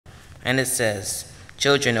And it says,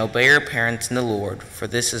 "Children, obey your parents in the Lord, for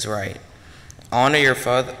this is right. Honor your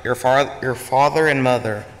father and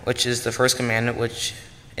mother, which is the first commandment, which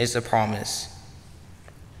is the promise,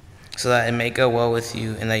 so that it may go well with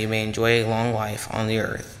you and that you may enjoy a long life on the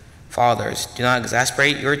earth. Fathers, do not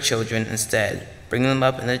exasperate your children. Instead, bring them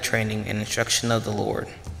up in the training and instruction of the Lord."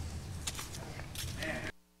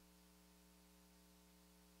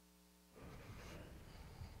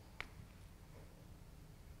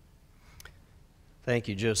 Thank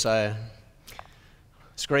you, Josiah.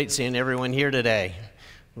 It's great seeing everyone here today.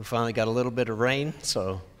 We finally got a little bit of rain,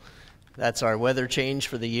 so that's our weather change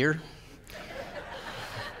for the year.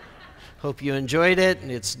 Hope you enjoyed it,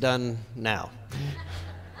 and it's done now.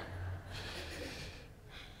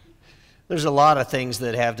 There's a lot of things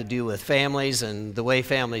that have to do with families and the way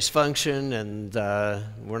families function, and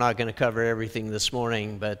we're not going to cover everything this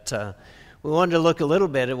morning, but we wanted to look a little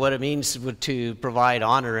bit at what it means to provide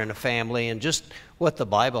honor in a family and just what the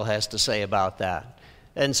Bible has to say about that.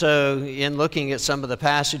 And so in looking at some of the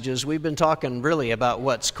passages, we've been talking really about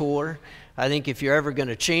what's core. I think if you're ever going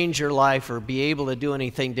to change your life or be able to do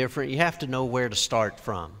anything different, you have to know where to start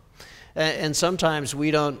from. And sometimes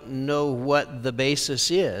we don't know what the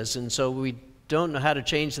basis is, and so we don't know how to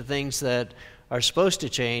change the things that are supposed to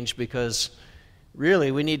change, because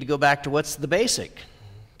really we need to go back to what's the basic,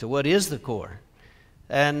 to what is the core.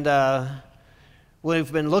 And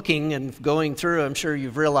we've been looking and going through, I'm sure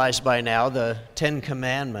you've realized by now, the 10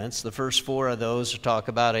 Commandments. The first 4 of those talk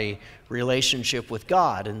about a relationship with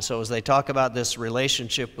God. And so as they talk about this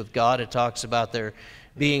relationship with God, it talks about there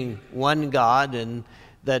being one God, and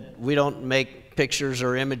that we don't make pictures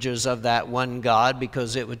or images of that one God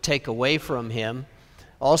because it would take away from Him.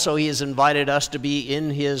 Also, He has invited us to be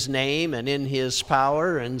in His name and in His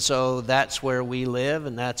power, and so that's where we live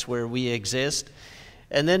and that's where we exist.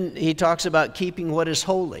 And then He talks about keeping what is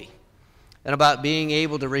holy and about being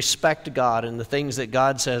able to respect God and the things that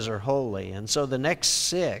God says are holy. And so the next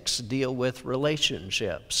 6 deal with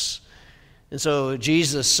relationships. And so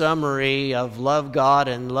Jesus' summary of love God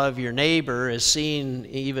and love your neighbor is seen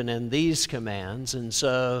even in these commands. And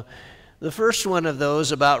so the first one of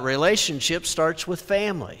those about relationships starts with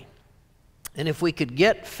family. And if we could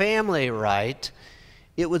get family right,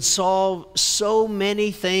 it would solve so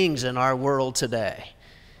many things in our world today.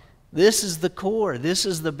 This is the core. This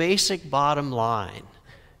is the basic bottom line.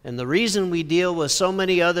 And the reason we deal with so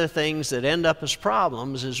many other things that end up as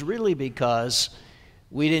problems is really because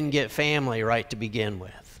we didn't get family right to begin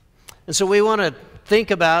with. And so we want to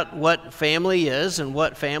think about what family is and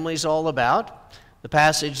what family's all about. The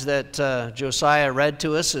passage that Josiah read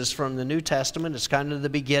to us is from the New Testament. It's kind of the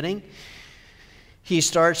beginning. He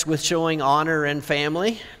starts with showing honor in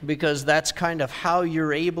family because that's kind of how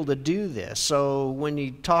you're able to do this. So when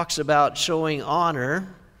he talks about showing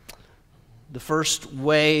honor, the first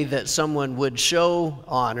way that someone would show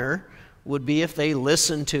honor would be if they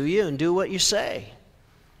listen to you and do what you say.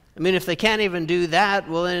 I mean, if they can't even do that,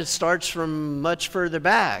 well, then it starts from much further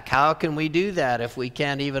back. How can we do that if we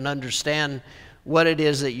can't even understand what it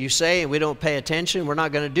is that you say and we don't pay attention? We're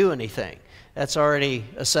not going to do anything. That's already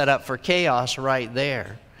a setup for chaos right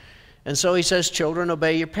there. And so he says, children,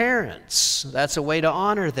 obey your parents. That's a way to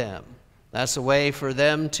honor them. That's a way for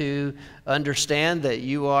them to understand that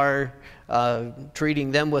you are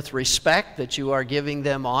treating them with respect, that you are giving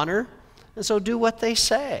them honor. And so do what they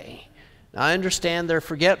say. Now, I understand they're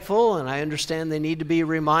forgetful, and I understand they need to be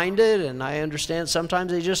reminded, and I understand sometimes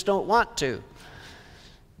they just don't want to,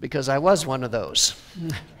 because I was one of those.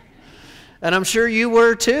 And I'm sure you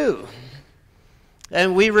were too.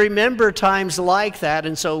 And we remember times like that,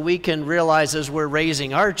 and so we can realize as we're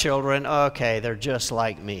raising our children, okay, they're just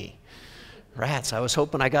like me. Rats, I was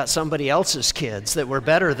hoping I got somebody else's kids that were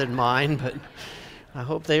better than mine, but I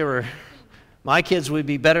hope my kids would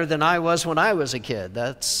be better than I was when I was a kid.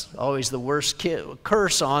 That's always the worst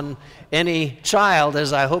curse on any child,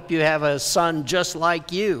 is I hope you have a son just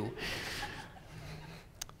like you.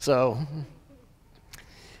 So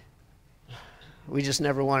we just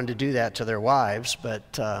never wanted to do that to their wives,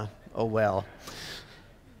 but oh well.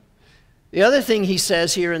 The other thing he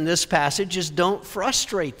says here in this passage is don't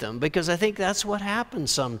frustrate them, because I think that's what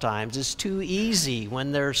happens sometimes. It's too easy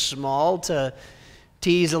when they're small to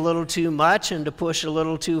tease a little too much and to push a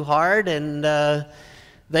little too hard, and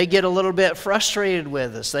they get a little bit frustrated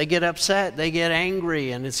with us. They get upset, they get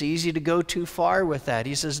angry, and it's easy to go too far with that.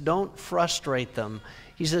 He says don't frustrate them.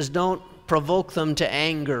 He says don't provoke them to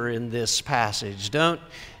anger in this passage. Don't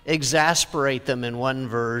exasperate them in one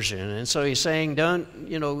version. And so he's saying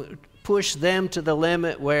don't, push them to the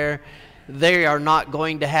limit where they are not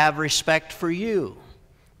going to have respect for you,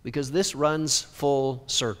 because this runs full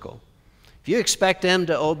circle. If you expect them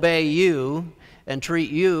to obey you and treat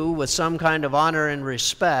you with some kind of honor and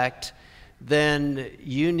respect, then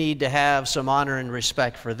you need to have some honor and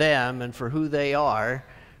respect for them and for who they are,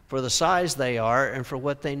 for the size they are, and for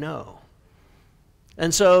what they know.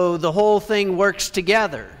 And so the whole thing works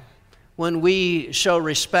together. When we show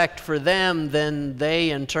respect for them, then they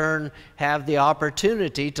in turn have the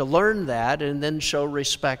opportunity to learn that and then show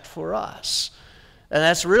respect for us. And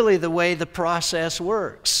that's really the way the process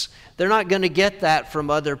works. They're not going to get that from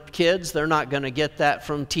other kids. They're not going to get that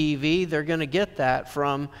from TV. They're going to get that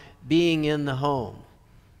from being in the home.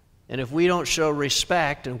 And if we don't show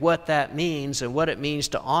respect and what that means and what it means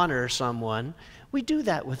to honor someone, we do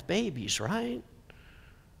that with babies, right?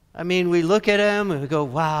 I mean, we look at them and we go,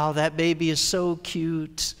 wow, that baby is so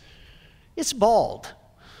cute. It's bald.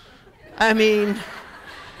 I mean,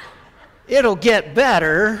 it'll get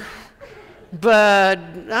better, but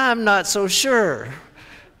I'm not so sure.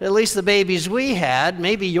 At least the babies we had,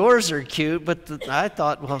 maybe yours are cute, but I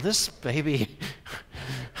thought, well, this baby,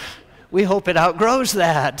 we hope it outgrows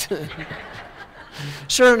that.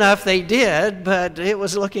 Sure enough, they did, but it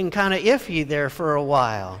was looking kind of iffy there for a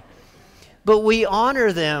while. But we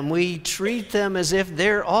honor them. We treat them as if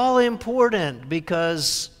they're all important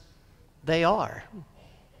because they are.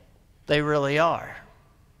 They really are.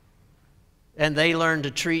 And they learn to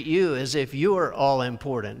treat you as if you are all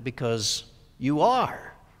important because you are.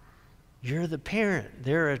 You're the parent.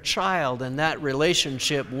 They're a child, and that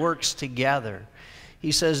relationship works together.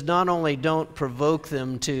 He says not only don't provoke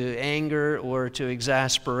them to anger or to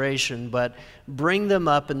exasperation, but bring them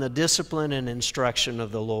up in the discipline and instruction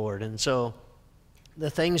of the Lord. And so the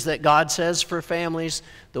things that God says for families,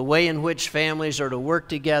 the way in which families are to work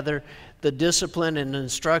together, the discipline and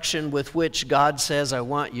instruction with which God says, I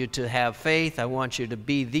want you to have faith, I want you to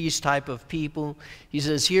be these type of people. He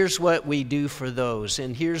says, here's what we do for those,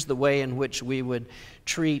 and here's the way in which we would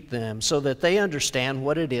treat them so that they understand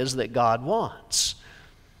what it is that God wants.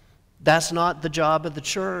 That's not the job of the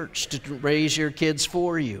church, to raise your kids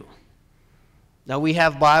for you. Now, we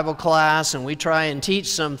have Bible class and we try and teach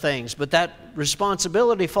some things, but that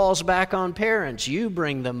responsibility falls back on parents. You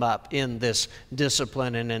bring them up in this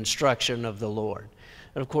discipline and instruction of the Lord.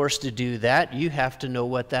 And of course, to do that, you have to know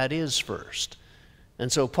what that is first.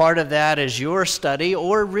 And so part of that is your study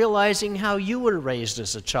or realizing how you were raised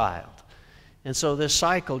as a child. And so this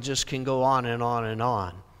cycle just can go on and on and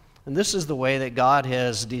on. And this is the way that God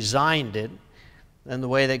has designed it and the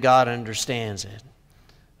way that God understands it.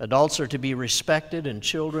 Adults are to be respected and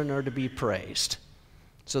children are to be praised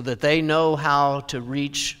so that they know how to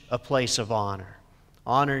reach a place of honor.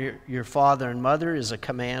 Honor your father and mother is a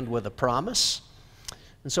command with a promise.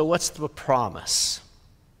 And so what's the promise?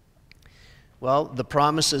 Well, the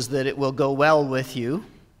promise is that it will go well with you,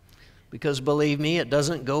 because believe me, it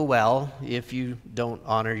doesn't go well if you don't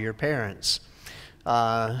honor your parents.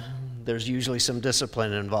 There's usually some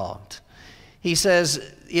discipline involved. He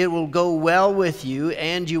says, it will go well with you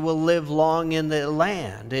and you will live long in the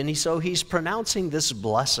land. And so he's pronouncing this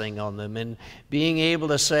blessing on them and being able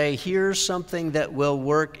to say, here's something that will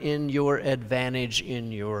work in your advantage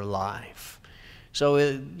in your life. So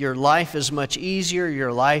your life is much easier,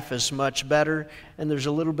 your life is much better, and there's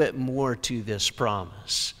a little bit more to this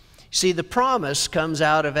promise. See, the promise comes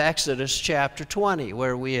out of Exodus chapter 20,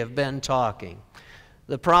 where we have been talking.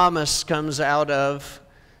 The promise comes out of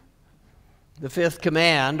the fifth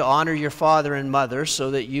command, honor your father and mother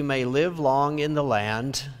so that you may live long in the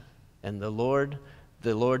land and the Lord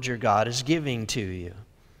your God is giving to you.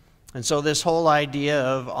 And so this whole idea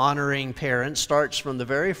of honoring parents starts from the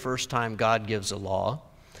very first time God gives a law.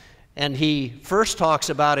 And he first talks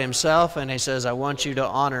about himself and he says, I want you to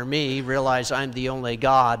honor me, realize I'm the only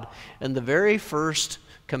God. And the very first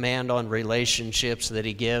command on relationships that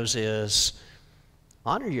he gives is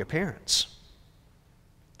honor your parents.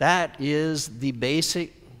 That is the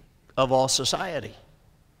basic of all society.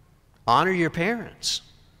 Honor your parents.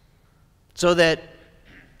 So that,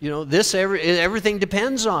 everything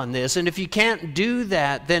depends on this. And if you can't do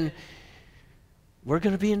that, then we're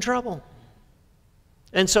going to be in trouble.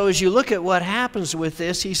 And so as you look at what happens with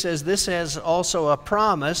this, he says this has also a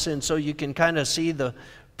promise. And so you can kind of see the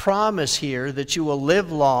promise here that you will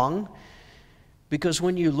live long. Because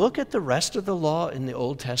when you look at the rest of the law in the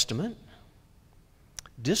Old Testament,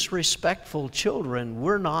 disrespectful children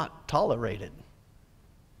were not tolerated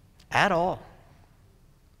at all.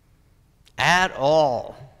 At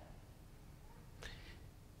all.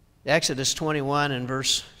 Exodus 21 and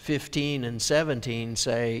verse 15 and 17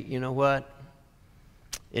 say, you know what?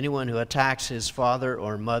 Anyone who attacks his father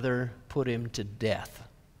or mother, put him to death.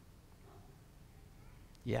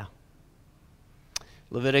 Yeah.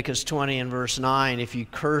 Leviticus 20 and verse 9, if you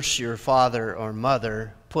curse your father or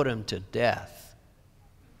mother, put him to death.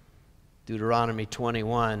 Deuteronomy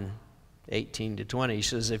 21, 18 to 20, he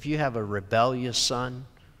says, if you have a rebellious son,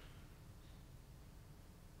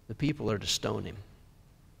 the people are to stone him.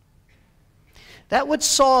 That would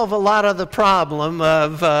solve a lot of the problem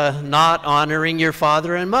of not honoring your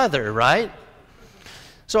father and mother, right?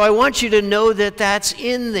 So I want you to know that that's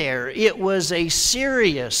in there. It was a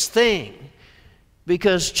serious thing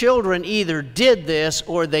because children either did this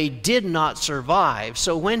or they did not survive.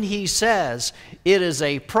 So when he says it is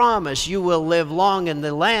a promise, you will live long in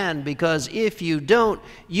the land, because if you don't,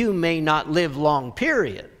 you may not live long,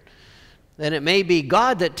 period. And it may be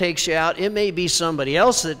God that takes you out, it may be somebody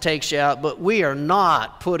else that takes you out, but we are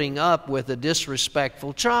not putting up with a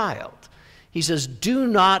disrespectful child. He says, do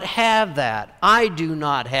not have that. I do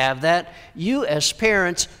not have that. You as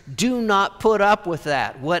parents do not put up with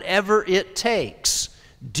that. Whatever it takes,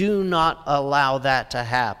 do not allow that to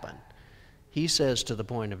happen. He says to the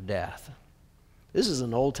point of death. This is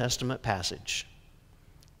an Old Testament passage.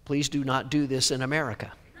 Please do not do this in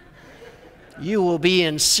America. You will be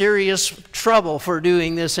in serious trouble for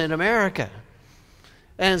doing this in America.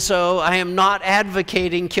 And so I am not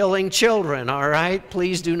advocating killing children, all right?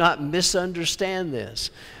 Please do not misunderstand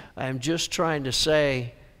this. I am just trying to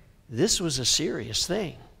say this was a serious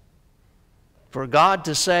thing. For God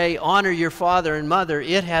to say, honor your father and mother,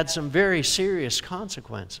 it had some very serious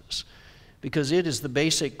consequences, because it is the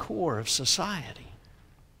basic core of society.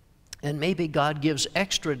 And maybe God gives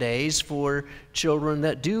extra days for children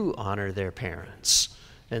that do honor their parents.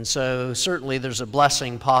 And so certainly there's a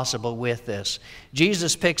blessing possible with this.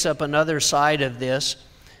 Jesus picks up another side of this,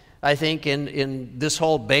 I think, in this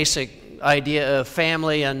whole basic idea of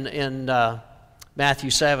family in Matthew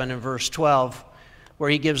 7 and verse 12, where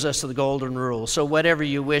he gives us the golden rule. So whatever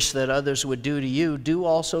you wish that others would do to you, do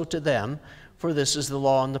also to them, for this is the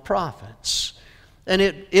law and the prophets. And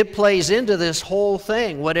it plays into this whole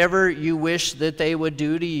thing. Whatever you wish that they would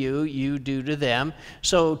do to you, you do to them.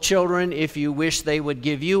 So children, if you wish they would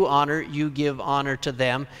give you honor, you give honor to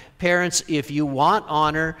them. Parents, if you want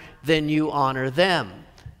honor, then you honor them.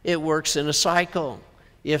 It works in a cycle.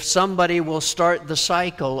 If somebody will start the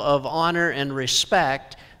cycle of honor and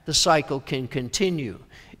respect, the cycle can continue.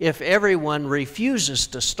 If everyone refuses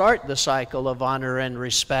to start the cycle of honor and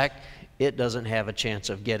respect, it doesn't have a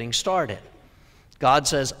chance of getting started. God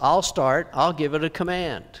says, I'll start, I'll give it a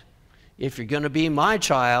command. If you're going to be my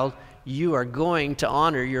child, you are going to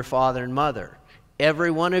honor your father and mother.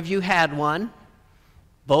 Every one of you had one,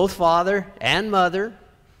 both father and mother.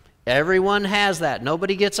 Everyone has that.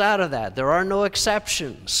 Nobody gets out of that. There are no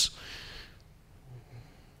exceptions.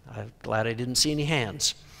 I'm glad I didn't see any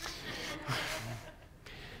hands.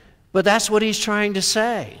 But that's what he's trying to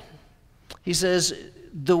say. He says,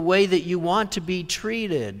 the way that you want to be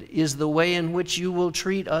treated is the way in which you will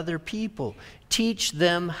treat other people. Teach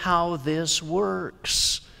them how this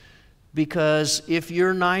works. Because if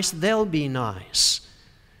you're nice, they'll be nice.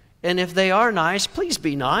 And if they are nice, please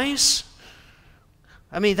be nice.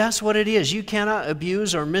 I mean, that's what it is. You cannot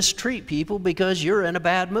abuse or mistreat people because you're in a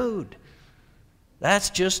bad mood. That's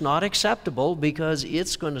just not acceptable, because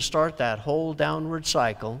it's going to start that whole downward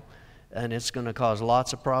cycle, and it's going to cause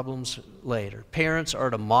lots of problems later. Parents are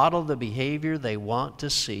to model the behavior they want to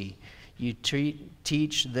see. You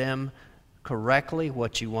teach them correctly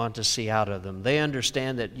what you want to see out of them. They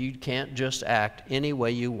understand that you can't just act any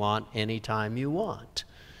way you want, anytime you want.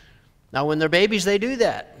 Now, when they're babies, they do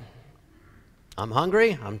that. I'm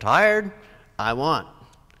hungry, I'm tired, I want.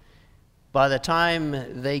 By the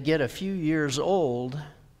time they get a few years old,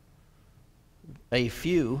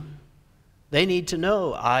 they need to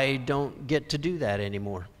know, I don't get to do that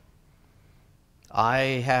anymore. I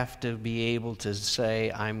have to be able to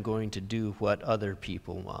say, I'm going to do what other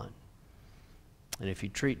people want. And if you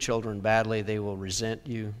treat children badly, they will resent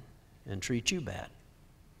you and treat you bad.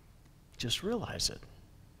 Just realize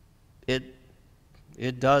it.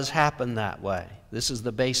 It does happen that way. This is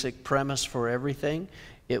the basic premise for everything.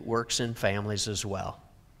 It works in families as well.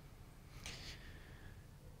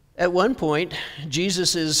 At one point,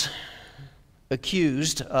 Jesus is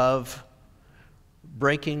accused of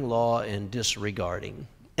breaking law and disregarding.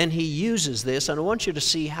 And he uses this, and I want you to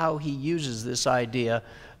see how he uses this idea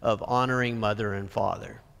of honoring mother and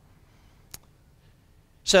father.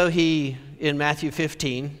 So in Matthew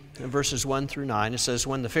 15, verses 1 through 9, it says,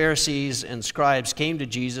 when the Pharisees and scribes came to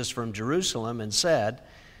Jesus from Jerusalem and said,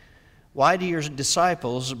 why do your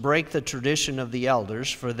disciples break the tradition of the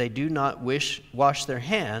elders, for they do not wash their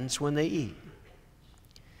hands when they eat?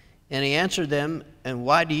 And he answered them, and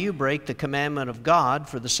why do you break the commandment of God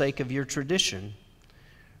for the sake of your tradition?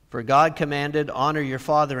 For God commanded, honor your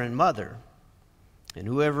father and mother, and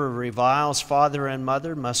whoever reviles father and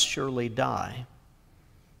mother must surely die.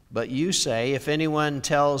 But you say, if anyone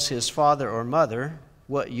tells his father or mother,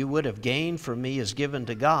 what you would have gained from me is given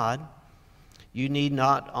to God, he need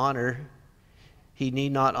not honor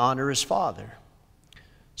his father.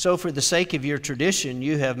 So for the sake of your tradition,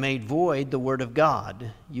 you have made void the word of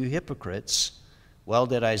God, you hypocrites. Well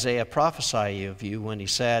did Isaiah prophesy of you when he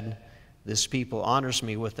said, this people honors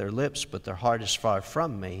me with their lips, but their heart is far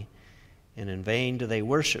from me, and in vain do they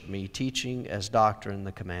worship me, teaching as doctrine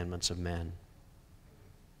the commandments of men.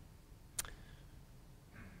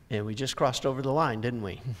 And we just crossed over the line, didn't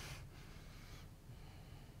we?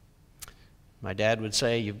 My dad would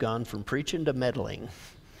say, you've gone from preaching to meddling.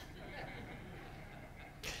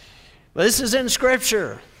 But this is in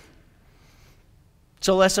Scripture.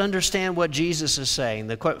 So let's understand what Jesus is saying.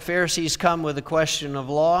 The Pharisees come with a question of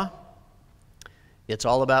law. It's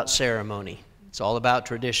all about ceremony. It's all about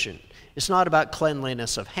tradition. It's not about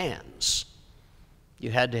cleanliness of hands.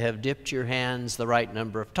 You had to have dipped your hands the right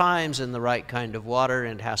number of times in the right kind of water,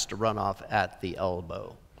 and it has to run off at the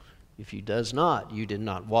elbow. If you does not, you did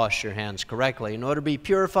not wash your hands correctly in order to be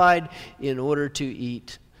purified, in order to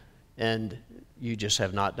eat, and you just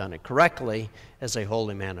have not done it correctly as a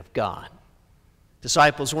holy man of God.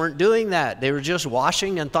 Disciples weren't doing that. They were just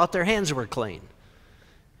washing and thought their hands were clean.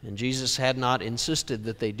 And Jesus had not insisted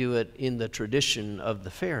that they do it in the tradition of the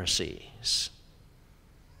Pharisees.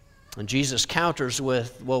 And Jesus counters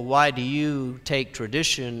with, well, why do you take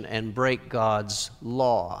tradition and break God's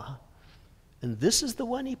law? And this is the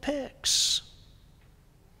one he picks.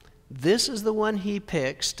 This is the one he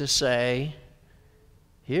picks to say,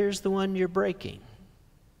 here's the one you're breaking.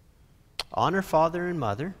 Honor father and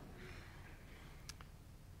mother.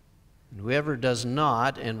 And whoever does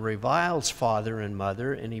not and reviles father and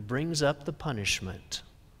mother, and he brings up the punishment,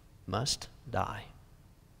 must die.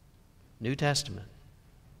 New Testament.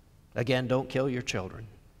 Again, don't kill your children.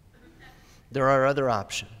 There are other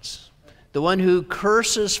options. The one who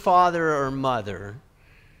curses father or mother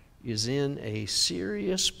is in a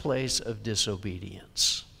serious place of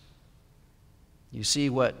disobedience. You see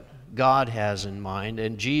what God has in mind,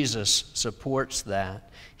 and Jesus supports that.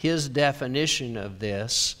 His definition of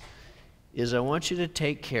this is, I want you to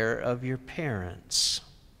take care of your parents.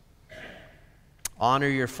 Honor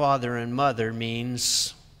your father and mother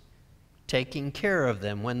means taking care of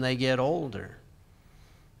them when they get older.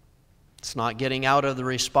 It's not getting out of the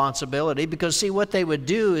responsibility, because see, what they would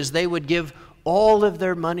do is they would give all of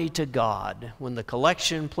their money to God. When the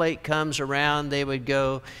collection plate comes around, they would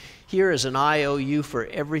go, here is an IOU for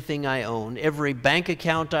everything I own, every bank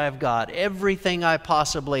account I've got, everything I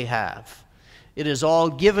possibly have. It is all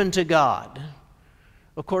given to God.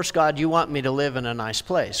 Of course, God, you want me to live in a nice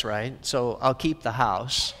place, right? So I'll keep the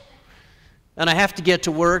house. And I have to get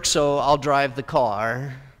to work, so I'll drive the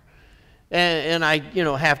car. And I,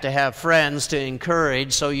 have to have friends to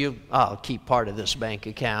encourage, so I'll keep part of this bank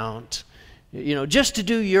account. Just to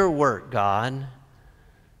do your work, God.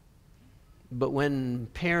 But when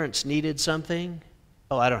parents needed something,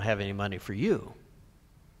 I don't have any money for you.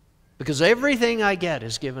 Because everything I get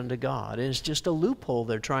is given to God. And it's just a loophole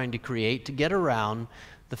they're trying to create to get around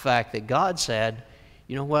the fact that God said,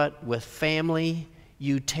 you know what, with family,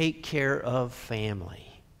 you take care of family.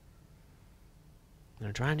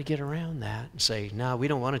 They're trying to get around that and say, no, we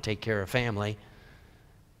don't want to take care of family.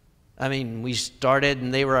 I mean, we started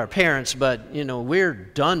and they were our parents, but, we're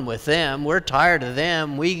done with them. We're tired of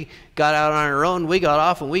them. We got out on our own. We got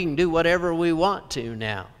off, and we can do whatever we want to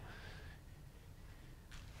now.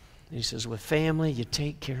 And he says, with family, you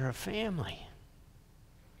take care of family.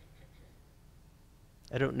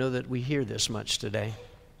 I don't know that we hear this much today.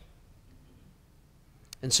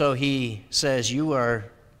 And so he says, you are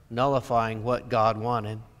nullifying what God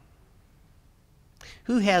wanted.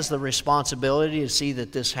 Who has the responsibility to see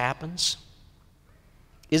that this happens?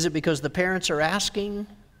 Is it because the parents are asking,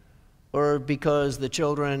 or because the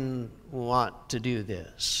children want to do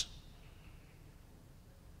this?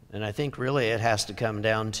 And I think really it has to come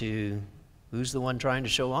down to who's the one trying to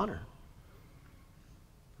show honor.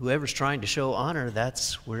 Whoever's trying to show honor,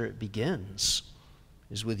 that's where it begins,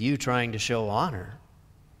 is with you trying to show honor.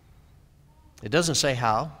 It doesn't say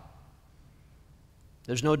how.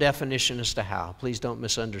 There's no definition as to how. Please don't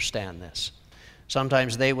misunderstand this.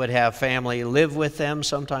 Sometimes they would have family live with them.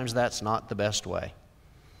 Sometimes that's not the best way.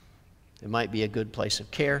 It might be a good place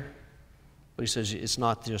of care, but he says it's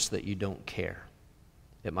not just that you don't care.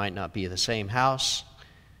 It might not be the same house,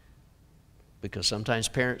 because sometimes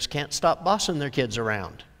parents can't stop bossing their kids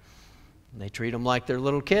around. They treat them like they're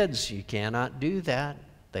little kids. You cannot do that.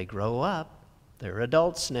 They grow up. They're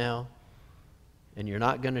adults now. And you're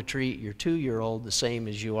not going to treat your 2-year-old the same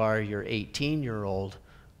as you are your 18-year-old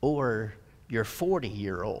or your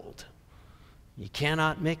 40-year-old. You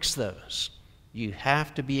cannot mix those. You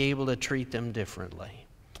have to be able to treat them differently.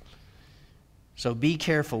 So be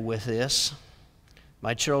careful with this.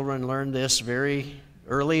 My children learned this very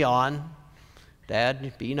early on.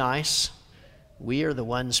 Dad, be nice. We are the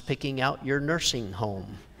ones picking out your nursing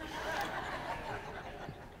home.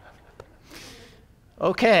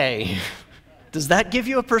 Okay. Does that give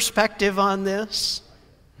you a perspective on this?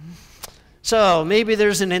 So maybe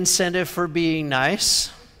there's an incentive for being nice.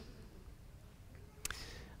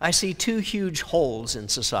 I see 2 huge holes in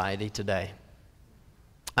society today.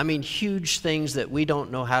 I mean, huge things that we don't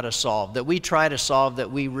know how to solve, that we try to solve, that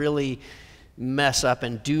we really mess up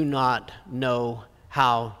and do not know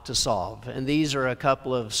how to solve. And these are a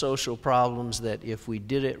couple of social problems that if we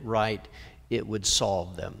did it right, it would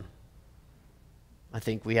solve them. I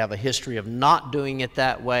think we have a history of not doing it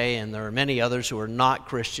that way, and there are many others who are not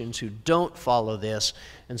Christians who don't follow this,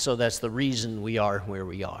 and so that's the reason we are where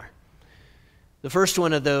we are. The first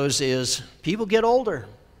one of those is people get older.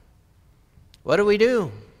 What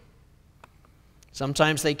do?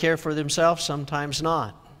 Sometimes they care for themselves, sometimes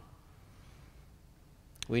not.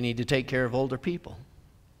 We need to take care of older people.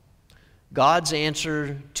 God's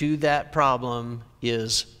answer to that problem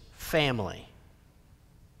is family.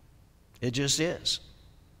 It just is.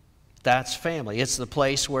 That's family. It's the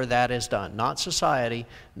place where that is done. Not society,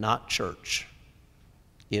 not church.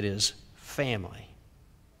 It is family.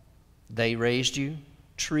 They raised you.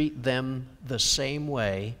 Treat them the same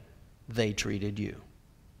way they treated you.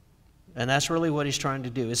 And that's really what he's trying to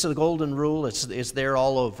do. It's the golden rule. It's there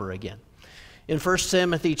all over again. In 1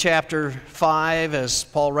 Timothy chapter 5, as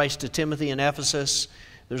Paul writes to Timothy in Ephesus,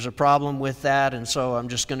 there's a problem with that, and so I'm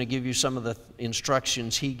just going to give you some of the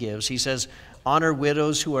instructions he gives. He says, honor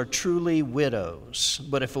widows who are truly widows.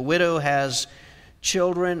 But if a widow has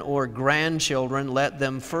children or grandchildren, let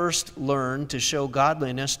them first learn to show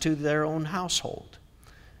godliness to their own household,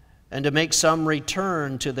 and to make some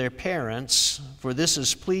return to their parents, for this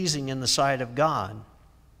is pleasing in the sight of God.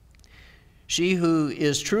 She who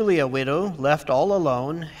is truly a widow, left all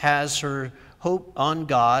alone, has her hope on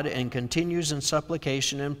God and continues in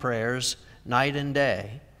supplication and prayers night and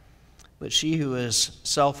day. But she who is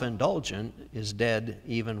self-indulgent is dead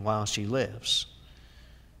even while she lives.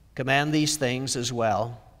 Command these things as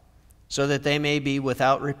well, so that they may be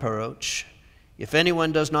without reproach. If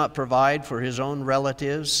anyone does not provide for his own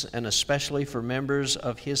relatives, and especially for members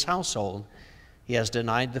of his household, he has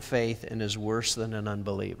denied the faith and is worse than an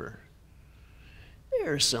unbeliever.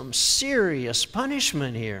 There's some serious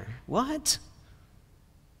punishment here. What?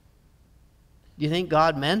 Do you think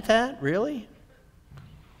God meant that? Really?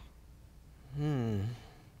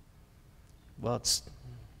 Well,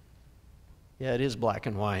 it is black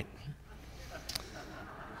and white.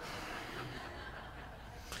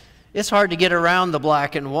 It's hard to get around the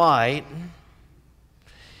black and white.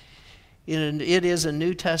 And it is a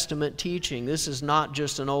New Testament teaching. This is not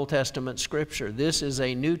just an Old Testament scripture. This is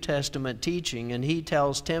a New Testament teaching, and he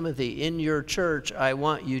tells Timothy, in your church, I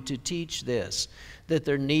want you to teach this, that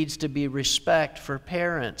there needs to be respect for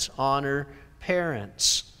parents, honor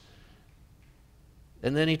parents.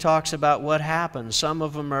 And then he talks about what happens. Some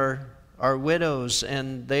of them are widows,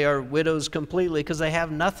 and they are widows completely because they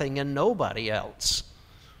have nothing and nobody else.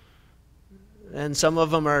 And some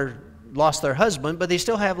of them lost their husband, but they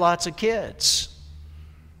still have lots of kids.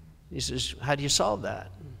 He says, how do you solve that?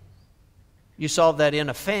 You solve that in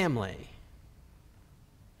a family.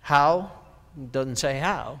 How? It doesn't say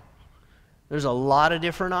how. There's a lot of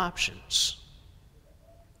different options.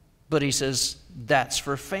 But he says, that's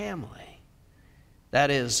for family.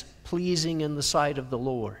 That is pleasing in the sight of the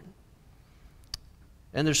Lord.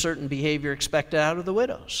 And there's certain behavior expected out of the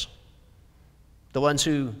widows. The ones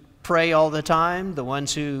who pray all the time, the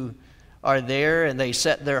ones who are there and they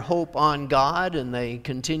set their hope on God and they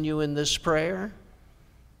continue in this prayer.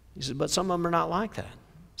 He said, but some of them are not like that.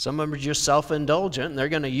 Some of them are just self-indulgent and they're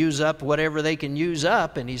going to use up whatever they can use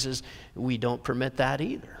up. And he says, we don't permit that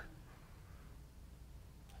either.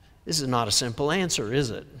 This is not a simple answer,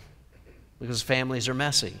 is it? Because families are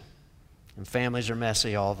messy. And families are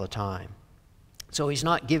messy all the time. So he's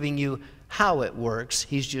not giving you how it works.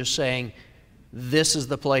 He's just saying, this is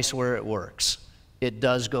the place where it works. It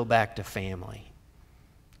does go back to family.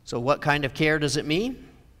 So what kind of care does it mean?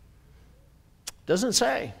 Doesn't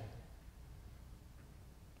say.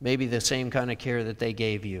 Maybe the same kind of care that they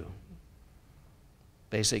gave you.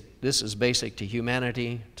 This is basic to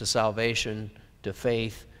humanity, to salvation, to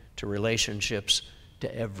faith, to relationships,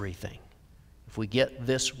 to everything. If we get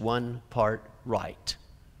this one part right,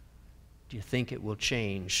 do you think it will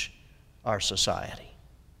change our society?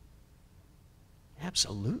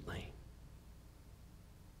 Absolutely.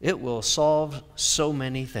 It will solve so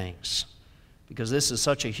many things, because this is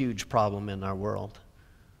such a huge problem in our world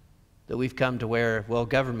that we've come to where, well,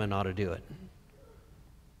 government ought to do it.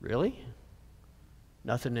 Really?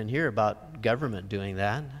 Nothing in here about government doing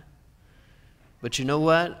that. But you know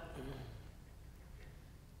what?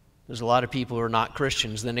 There's a lot of people who are not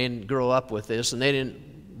Christians, and they didn't grow up with this, and they didn't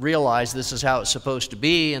realize this is how it's supposed to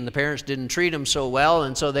be, and the parents didn't treat them so well,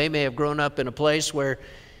 and so they may have grown up in a place where,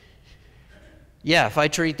 yeah, if I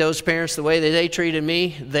treat those parents the way that they treated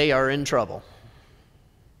me, they are in trouble.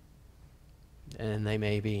 And they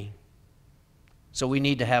may be. So we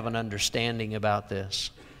need to have an understanding about this.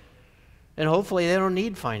 And hopefully they don't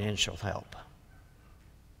need financial help.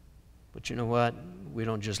 But you know what? We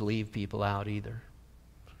don't just leave people out either.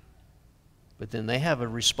 But then they have a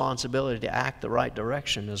responsibility to act the right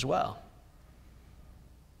direction as well.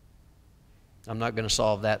 I'm not going to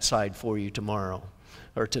solve that side for you tomorrow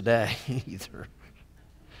or today either.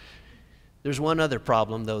 There's one other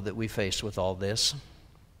problem, though, that we face with all this,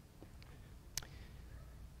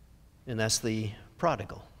 and that's the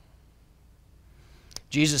prodigal.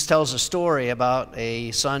 Jesus tells a story about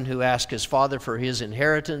a son who asked his father for his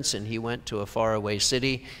inheritance, and he went to a faraway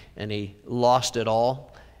city, and he lost it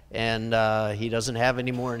all, and he doesn't have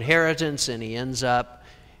any more inheritance, and he ends up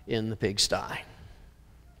in the pigsty,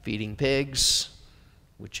 feeding pigs,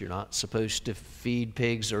 which you're not supposed to feed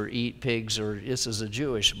pigs or eat pigs, or this is a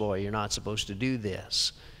Jewish boy, you're not supposed to do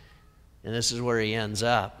this. And this is where he ends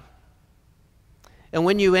up. And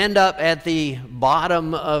when you end up at the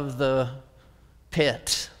bottom of the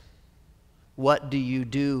pit, what do you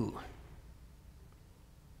do?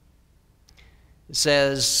 It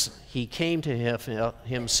says, he came to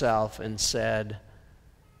himself and said,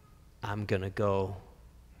 I'm going to go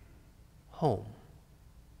home.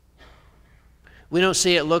 We don't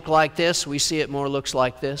see it look like this. We see it more looks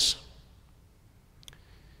like this.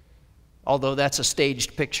 Although that's a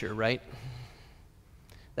staged picture, right?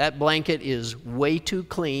 That blanket is way too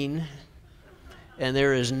clean, and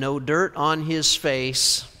there is no dirt on his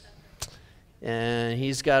face, and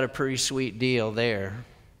he's got a pretty sweet deal there.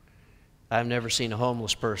 I've never seen a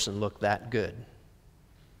homeless person look that good.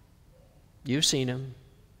 You've seen them.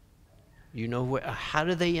 You know how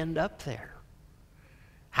do they end up there?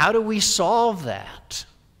 How do we solve that?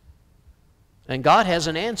 And God has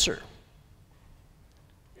an answer.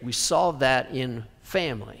 We solve that in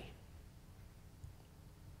family.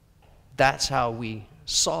 That's how we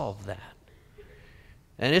solve that.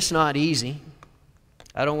 And it's not easy.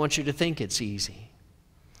 I don't want you to think it's easy.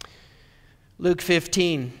 Luke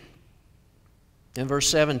 15, in verse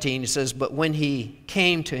 17, it says, but when he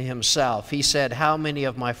came to himself, he said, how many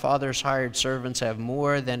of my father's hired servants have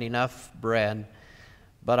more than enough bread,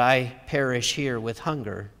 but I perish here with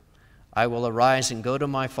hunger? I will arise and go to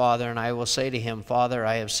my father, and I will say to him, Father,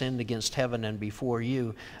 I have sinned against heaven and before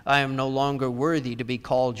you. I am no longer worthy to be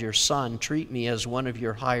called your son. Treat me as one of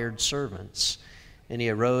your hired servants. And he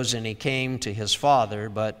arose and he came to his father,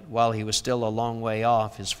 but while he was still a long way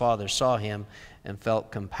off, his father saw him and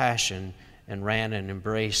felt compassion and ran and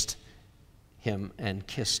embraced him and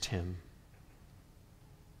kissed him.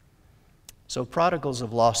 So prodigals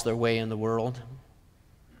have lost their way in the world.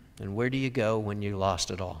 And where do you go when you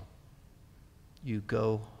lost it all? You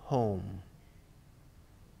go home.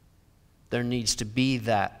 There needs to be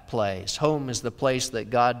that place. Home is the place that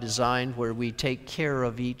God designed where we take care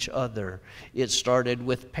of each other. It started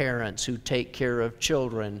with parents who take care of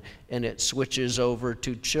children, and it switches over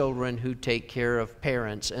to children who take care of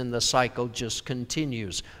parents, and the cycle just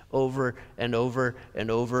continues over and over and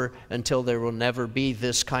over until there will never be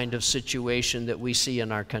this kind of situation that we see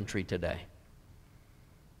in our country today.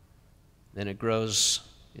 Then it grows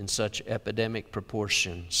in such epidemic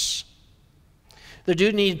proportions. There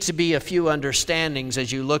do need to be a few understandings as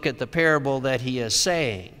you look at the parable that he is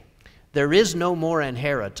saying. There is no more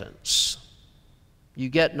inheritance. You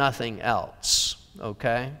get nothing else,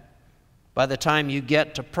 okay? By the time you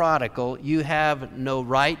get to prodigal, you have no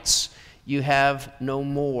rights, you have no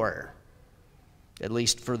more, at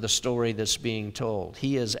least for the story that's being told.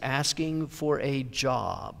 He is asking for a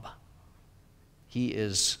job. He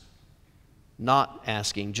is not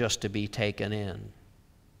asking just to be taken in.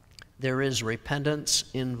 There is repentance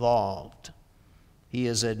involved. He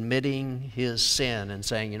is admitting his sin and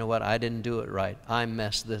saying, you know what, I didn't do it right. I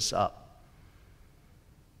messed this up.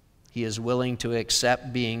 He is willing to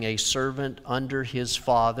accept being a servant under his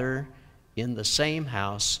father in the same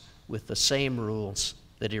house with the same rules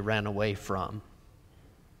that he ran away from.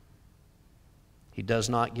 He does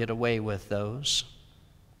not get away with those.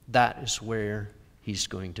 That is where he's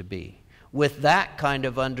going to be. With that kind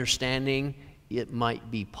of understanding, it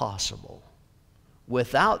might be possible.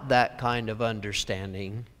 Without that kind of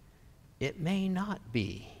understanding, it may not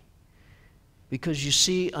be. Because you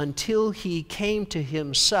see, until he came to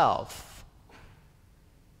himself,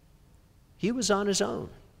 he was on his own.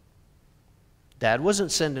 Dad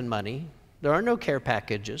wasn't sending money. There are no care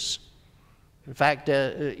packages. In fact,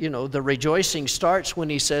 the rejoicing starts when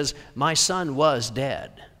he says, my son was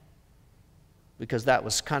dead. Because that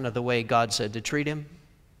was kind of the way God said to treat him.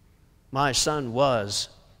 My son was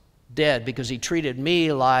dead because he treated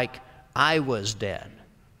me like I was dead.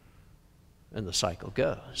 And the cycle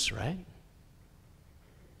goes, right?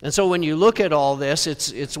 And so when you look at all this,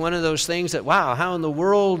 it's one of those things that, wow, how in the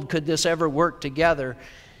world could this ever work together?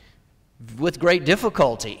 With great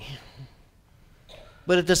difficulty.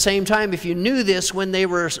 But at the same time, if you knew this when they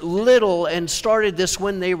were little and started this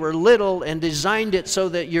when they were little and designed it so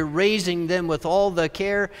that you're raising them with all the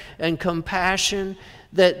care and compassion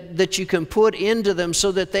that you can put into them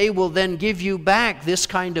so that they will then give you back this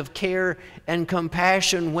kind of care and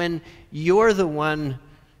compassion when you're the one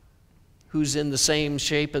who's in the same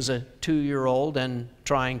shape as a 2-year-old and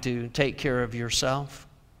trying to take care of yourself.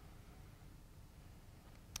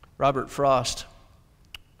 Robert Frost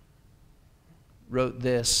wrote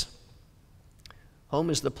this: home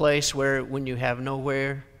is the place where when you have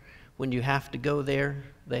nowhere, when you have to go there,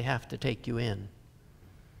 they have to take you in.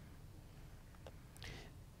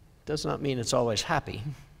 Does not mean it's always happy.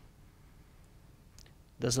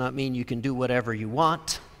 Does not mean you can do whatever you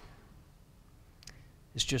want.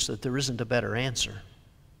 It's just that there isn't a better answer.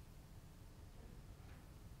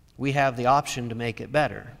 We have the option to make it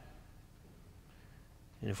better.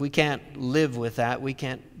 And if we can't live with that, we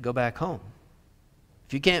can't go back home.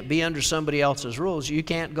 If you can't be under somebody else's rules, you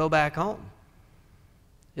can't go back home.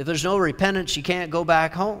 If there's no repentance, you can't go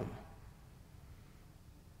back home.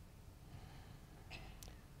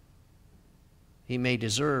 He may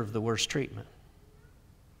deserve the worst treatment.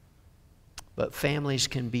 But families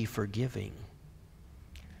can be forgiving.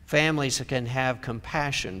 Families can have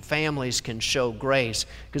compassion. Families can show grace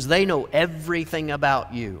because they know everything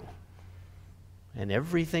about you and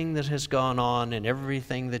everything that has gone on and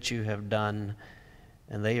everything that you have done,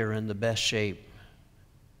 and they are in the best shape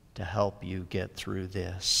to help you get through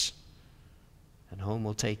this. And home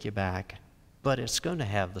will take you back, but it's going to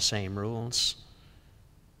have the same rules.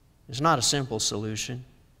 It's not a simple solution,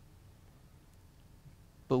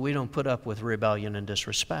 but we don't put up with rebellion and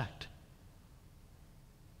disrespect.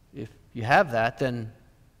 If you have that, then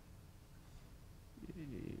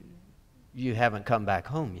you haven't come back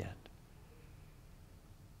home yet.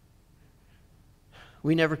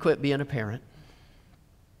 We never quit being a parent.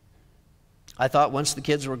 I thought once the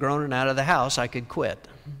kids were grown and out of the house, I could quit.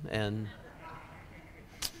 And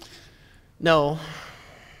no.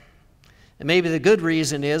 And maybe the good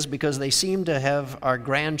reason is because they seem to have our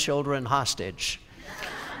grandchildren hostage.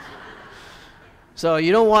 So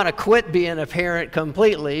you don't want to quit being a parent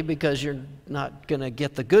completely because you're not going to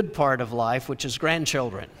get the good part of life, which is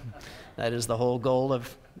grandchildren. That is the whole goal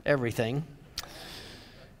of everything.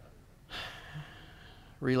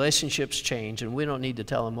 Relationships change, and we don't need to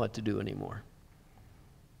tell them what to do anymore.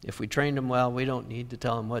 If we trained them well, we don't need to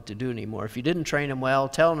tell them what to do anymore. If you didn't train them well,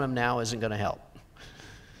 telling them now isn't going to help.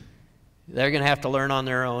 They're going to have to learn on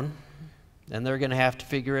their own, and they're going to have to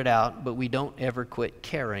figure it out, but we don't ever quit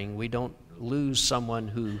caring. We don't lose someone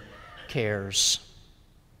who cares.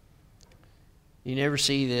 You never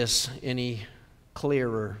see this any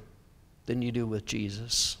clearer than you do with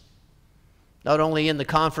Jesus. Not only in the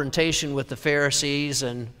confrontation with the Pharisees,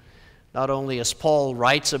 and not only as Paul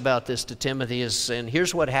writes about this to Timothy, and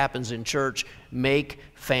here's what happens in church: make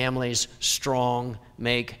families strong,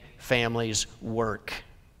 make families work.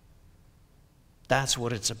 That's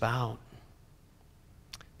what it's about.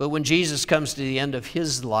 But when Jesus comes to the end of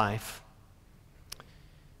his life,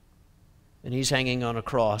 and he's hanging on a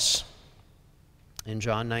cross in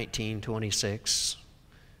John 19:26,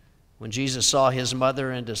 when Jesus saw his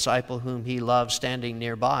mother and disciple whom he loved standing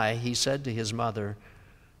nearby, he said to his mother,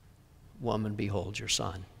 "Woman, behold your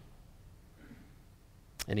son."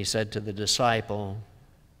 And he said to the disciple,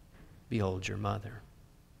 "Behold your mother."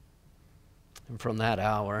 And from that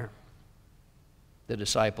hour, the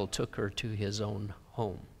disciple took her to his own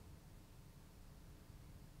home.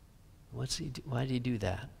 Why did he do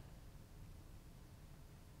that?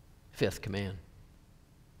 Fifth command: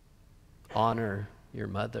 honor your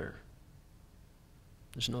mother.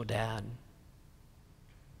 There's no dad.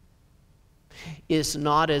 It's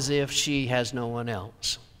not as if she has no one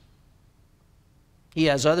else. He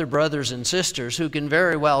has other brothers and sisters who can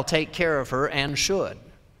very well take care of her and should.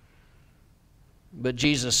 But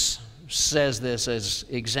Jesus says this as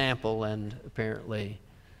example, and apparently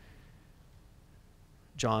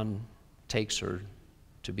John takes her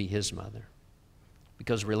to be his mother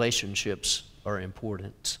because relationships are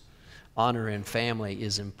important. Honor in family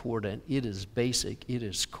is important. It is basic. It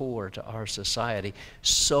is core to our society.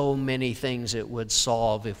 So many things it would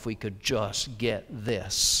solve if we could just get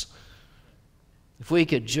this. If we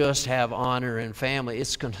could just have honor in family,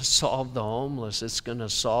 it's going to solve the homeless. It's going to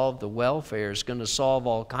solve the welfare. It's going to solve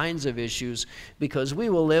all kinds of issues because we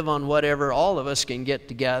will live on whatever all of us can get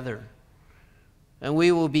together. And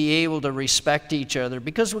we will be able to respect each other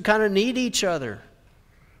because we kind of need each other.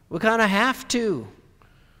 We kind of have to.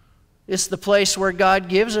 It's the place where God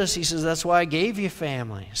gives us. He says, that's why I gave you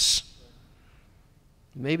families.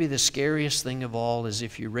 Maybe the scariest thing of all is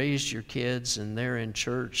if you raised your kids and they're in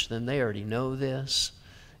church, then they already know this,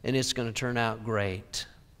 and it's going to turn out great.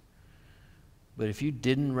 But if you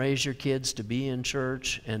didn't raise your kids to be in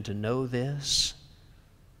church and to know this,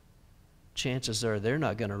 chances are they're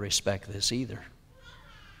not going to respect this either.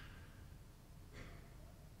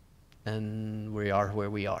 And we are where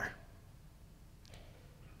we are.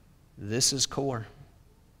 This is core.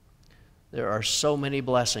 There are so many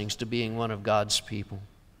blessings to being one of God's people,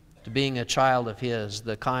 to being a child of His,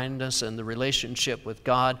 the kindness and the relationship with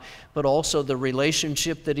God, but also the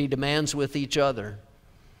relationship that He demands with each other.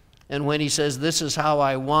 And when He says, this is how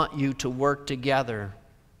I want you to work together.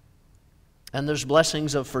 And there's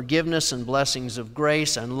blessings of forgiveness and blessings of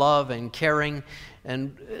grace and love and caring.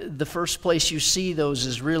 And the first place you see those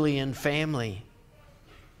is really in family.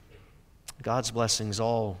 God's blessings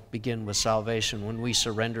all begin with salvation when we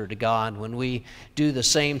surrender to God, when we do the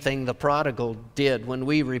same thing the prodigal did, when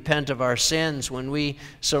we repent of our sins, when we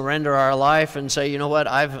surrender our life and say, you know what,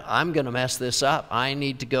 I'm going to mess this up. I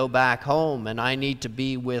need to go back home and I need to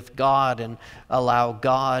be with God and allow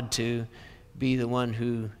God to be the one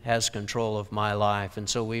who has control of my life. And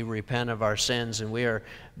so we repent of our sins and we are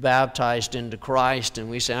baptized into Christ and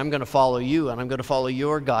we say, I'm going to follow you and I'm going to follow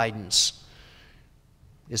your guidance.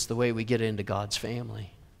 It's the way we get into God's family.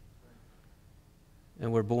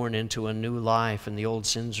 And we're born into a new life, and the old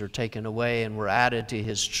sins are taken away, and we're added to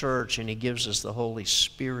His church, and He gives us the Holy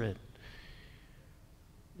Spirit.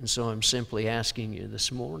 And so I'm simply asking you this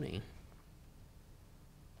morning,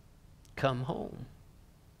 come home.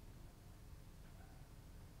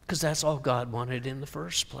 Because that's all God wanted in the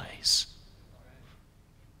first place.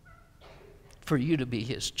 For you to be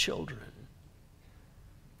His children.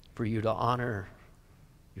 For you to honor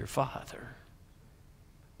your Father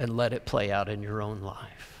and let it play out in your own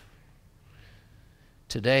life.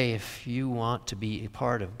 Today, if you want to be a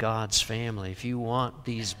part of God's family, if you want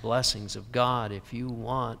these blessings of God, if you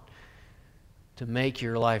want to make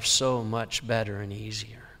your life so much better and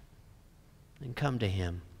easier, then come to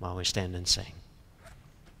Him while we stand and sing.